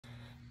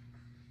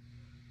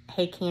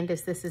Hey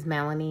Candice, this is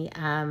Melanie.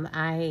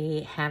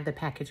 I have the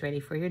package ready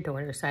for your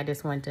daughter, so I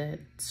just wanted to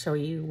show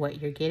you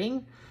what you're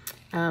getting.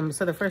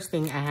 So the first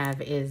thing I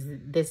have is,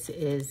 this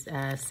is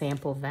a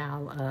sample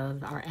vial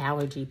of our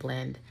allergy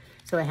blend.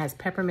 So it has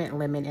peppermint,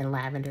 lemon, and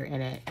lavender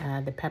in it.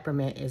 The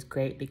peppermint is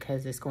great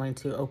because it's going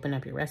to open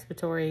up your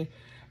respiratory.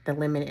 The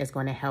lemon is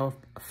going to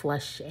help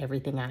flush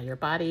everything out of your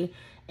body.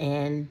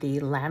 And the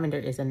lavender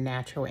is a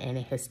natural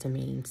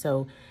antihistamine.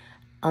 So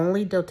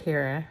only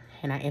doTERRA,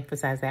 and I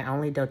emphasize that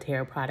only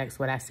doTERRA products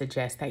would I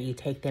suggest that you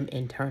take them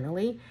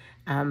internally,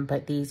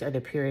 but these are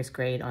the purest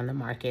grade on the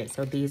market,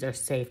 so these are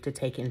safe to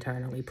take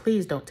internally.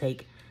 Please don't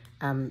take,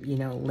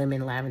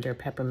 lemon, lavender,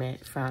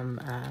 peppermint from,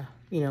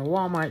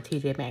 Walmart,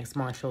 TJ Maxx,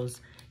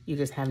 Marshalls. You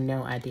just have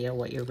no idea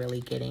what you're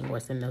really getting,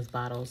 what's in those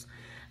bottles.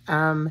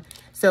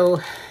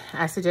 So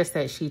I suggest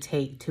that she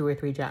take 2 or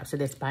 3 drops of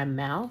this by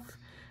mouth,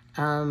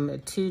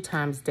 2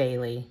 times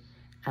daily.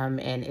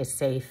 And it's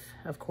safe,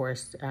 of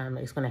course.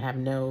 It's going to have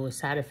no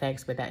side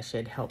effects, but that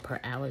should help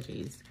her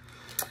allergies.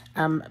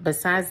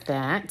 Besides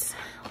that,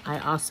 I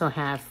also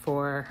have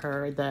for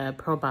her the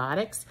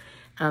probiotics.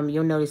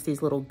 You'll notice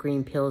these little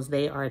green pills,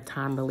 they are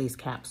time-release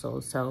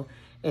capsules. So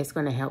it's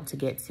going to help to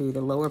get to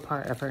the lower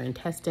part of her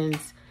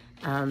intestines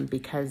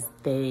because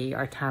they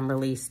are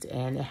time-released,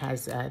 and it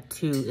has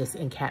it's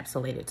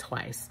encapsulated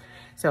twice.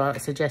 So I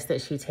would suggest that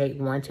she take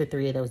 1 to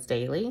 3 of those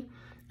daily.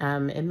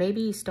 And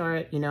maybe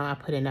start, I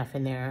put enough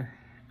in there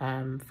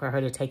for her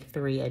to take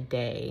 3 a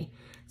day.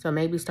 So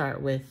maybe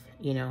start with,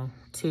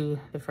 2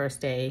 the first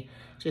day,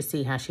 just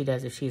see how she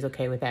does. If she's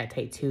okay with that,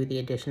 take 2 the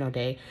additional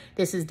day.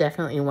 This is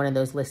definitely one of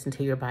those listen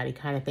to your body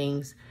kind of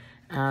things.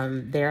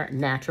 They're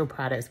natural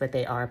products, but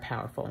they are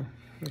powerful,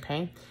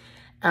 okay?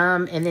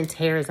 And then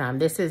Terrazyme,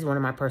 this is one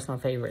of my personal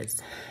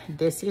favorites.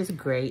 This is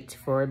great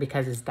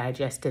because it's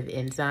digestive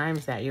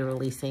enzymes that you're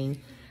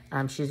releasing.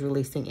 She's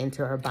releasing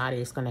into her body.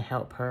 It's going to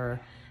help her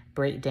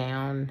break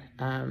down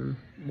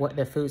what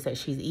the foods that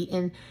she's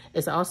eaten.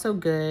 It's also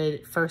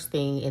good first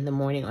thing in the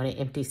morning on an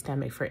empty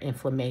stomach for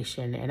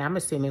inflammation. And I'm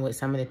assuming with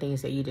some of the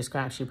things that you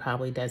described, she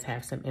probably does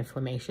have some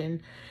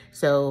inflammation.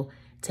 So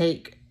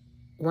take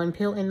 1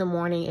 pill in the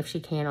morning if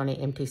she can on an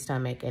empty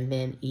stomach, and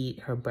then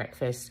eat her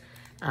breakfast.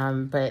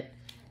 But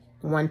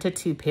 1 to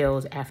 2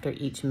 pills after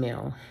each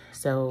meal.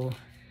 So,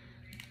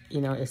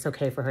 it's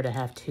okay for her to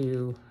have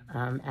 2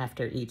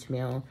 after each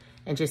meal,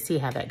 and just see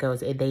how that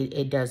goes.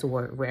 It does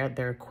work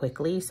rather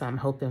quickly, so I'm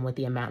hoping with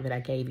the amount that I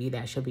gave you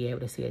that she'll be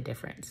able to see a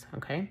difference,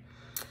 okay?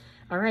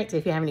 All right, so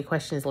if you have any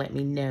questions, let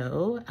me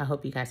know. I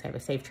hope you guys have a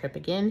safe trip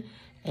again,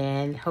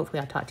 and hopefully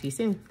I'll talk to you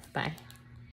soon. Bye.